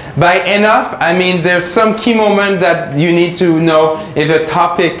going. By enough, I mean there's some key moment that you need to know if a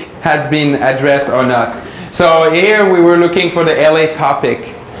topic has been addressed or not. So here we were looking for the LA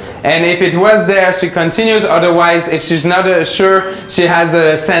topic. And if it was there, she continues. Otherwise, if she's not sure, she has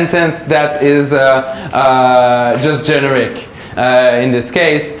a sentence that is just generic in this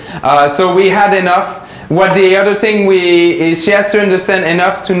case. So we had enough. What the other thing is she has to understand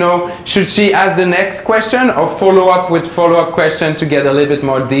enough to know should she ask the next question or follow up with follow-up question to get a little bit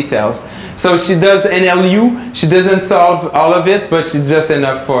more details. So she does NLU. She doesn't solve all of it, but she's just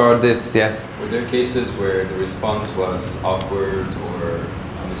enough for this, yes. Were there cases where the response was awkward or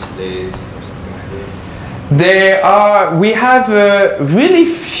misplaced or something like this? We have really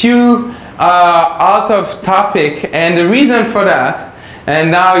few out of topic, and the reason for that,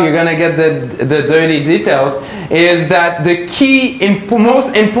 and now you're gonna get the dirty details, is that the key,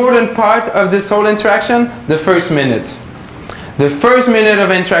 most important part of this whole interaction, the first minute. The first minute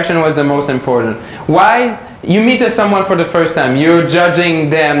of interaction was the most important. Why? You meet someone for the first time, you're judging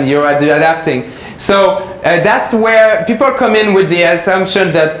them, you're adapting. So that's where people come in with the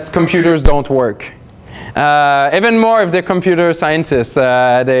assumption that computers don't work. Even more if they're computer scientists,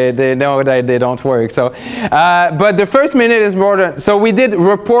 they know that they don't work. So, but the first minute is more. So we did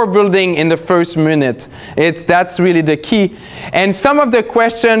rapport building in the first minute. That's really the key. And some of the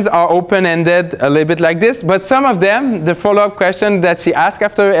questions are open-ended, a little bit like this. But some of them, the follow-up question that she asked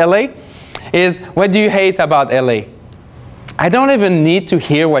after LA, is what do you hate about LA? I don't even need to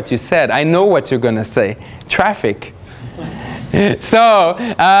hear what you said. I know what you're going to say. Traffic. So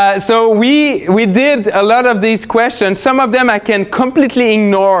we did a lot of these questions. Some of them I can completely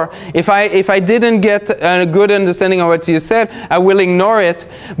ignore. If I didn't get a good understanding of what you said, I will ignore it.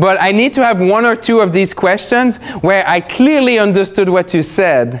 But I need to have one or two of these questions where I clearly understood what you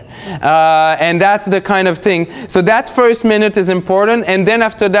said. And that's the kind of thing. So that first minute is important. And then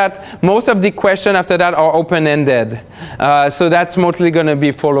after that, most of the questions after that are open-ended. So that's mostly going to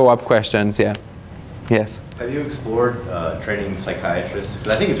be follow-up questions, yeah. Yes. Have you explored training psychiatrists?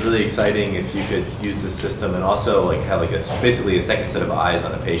 Because I think it's really exciting if you could use this system and also like have like basically a second set of eyes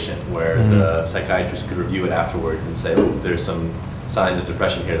on a patient where the psychiatrist could review it afterwards and say, oh, there's some signs of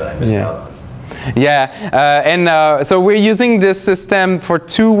depression here that I missed out on. Yeah, so we're using this system for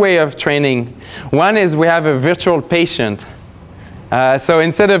two ways of training. One is we have a virtual patient. So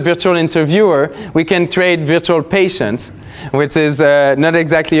instead of virtual interviewer, we can trade virtual patients, which is not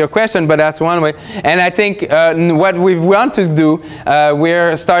exactly your question, but that's one way. And I think what we want to do,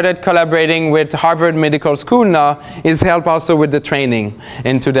 we're started collaborating with Harvard Medical School now, is help also with the training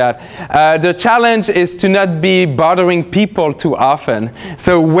into that. The challenge is to not be bothering people too often.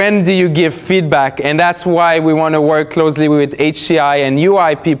 So when do you give feedback? And that's why we want to work closely with HCI and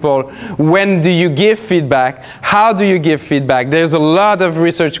UI people. When do you give feedback? How do you give feedback? There's a lot of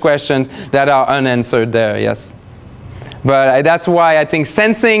research questions that are unanswered there, yes. But that's why I think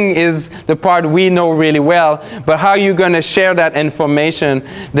sensing is the part we know really well. But how are you going to share that information?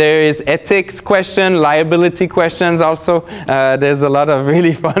 There is ethics question, liability questions also. There's a lot of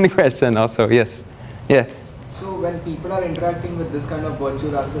really fun questions also, yes. Yeah. So when people are interacting with this kind of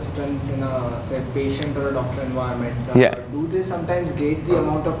virtual assistants in a, say, patient or a doctor environment, do they sometimes gauge the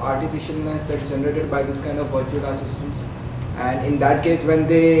amount of artificialness that's generated by this kind of virtual assistants? And in that case, when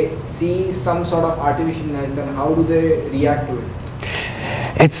they see some sort of artificialness, then how do they react to it?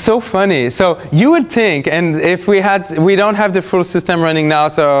 It's so funny. So you would think, and if we don't have the full system running now,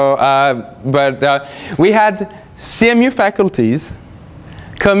 so, but we had CMU faculties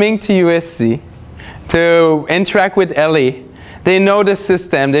coming to USC to interact with LA. They know the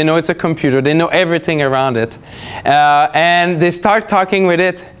system, they know it's a computer, they know everything around it. And they start talking with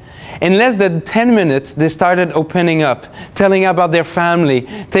it. In less than 10 minutes, they started opening up, telling about their family,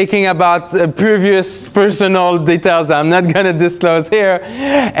 taking about previous personal details that I'm not going to disclose here.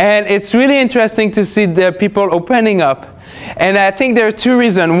 And it's really interesting to see the people opening up. And I think there are two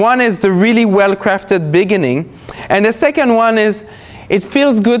reasons. One is the really well-crafted beginning. And the second one is it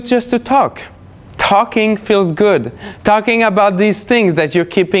feels good just to talk. talking feels good. Talking about these things that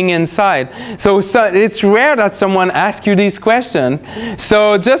you're keeping inside. So it's rare that someone asks you these questions.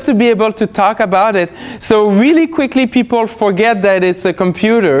 So just to be able to talk about it. So really quickly people forget that it's a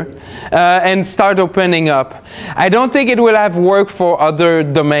computer and start opening up. I don't think it will have worked for other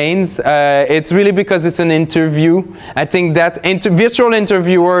domains. It's really because it's an interview. I think that virtual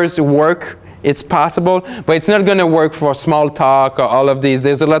interviewers work. It's possible, but it's not going to work for small talk or all of these.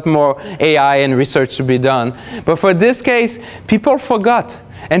 There's a lot more AI and research to be done. But for this case, people forgot.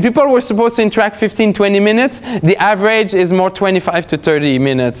 And people were supposed to interact 15, 20 minutes. The average is more 25 to 30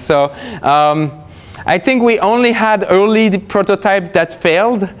 minutes. So I think we only had early prototype that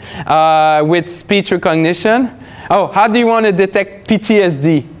failed with speech recognition. Oh, how do you want to detect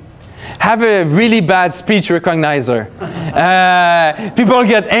PTSD? Have a really bad speech recognizer. People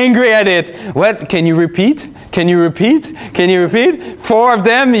get angry at it. What? Can you repeat? Can you repeat? Can you repeat? 4 of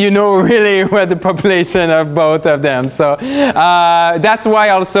them, you know really what the population of both of them. So that's why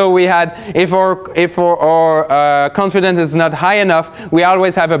also we had, if our confidence is not high enough, we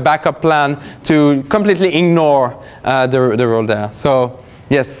always have a backup plan to completely ignore the role there. So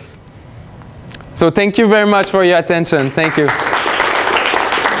yes. So thank you very much for your attention. Thank you.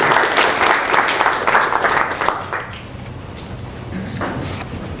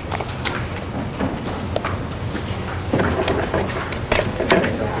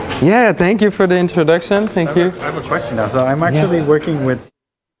 Yeah, thank you for the introduction. Thank you. I have a question now. So I'm actually working with